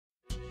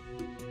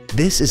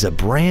This is a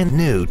brand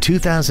new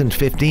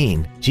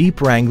 2015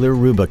 Jeep Wrangler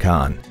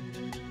Rubicon.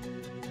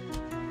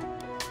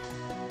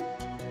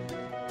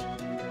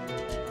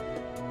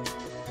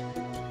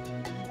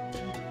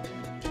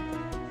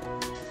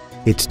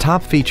 Its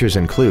top features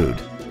include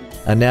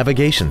a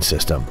navigation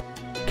system,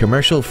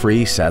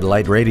 commercial-free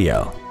satellite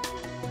radio,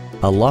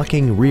 a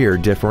locking rear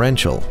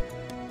differential,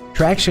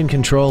 traction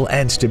control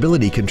and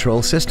stability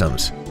control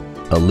systems,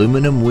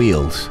 aluminum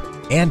wheels,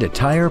 and a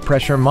tire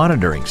pressure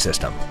monitoring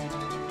system.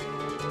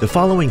 The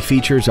following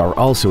features are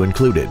also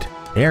included: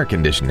 air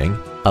conditioning,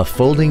 a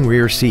folding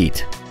rear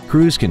seat,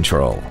 cruise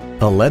control,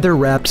 a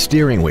leather-wrapped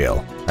steering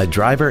wheel, a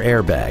driver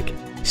airbag,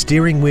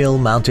 steering wheel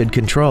mounted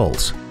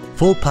controls,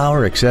 full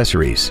power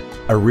accessories,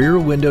 a rear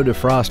window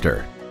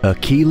defroster, a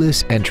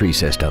keyless entry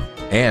system,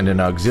 and an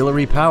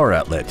auxiliary power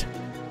outlet.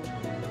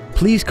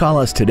 Please call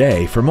us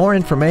today for more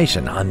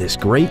information on this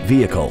great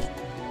vehicle.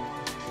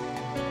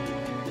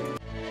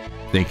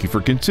 Thank you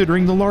for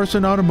considering the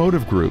Larson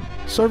Automotive Group,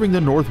 serving the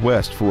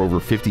Northwest for over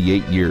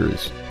 58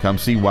 years. Come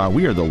see why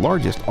we are the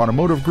largest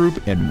automotive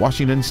group in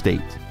Washington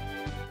State.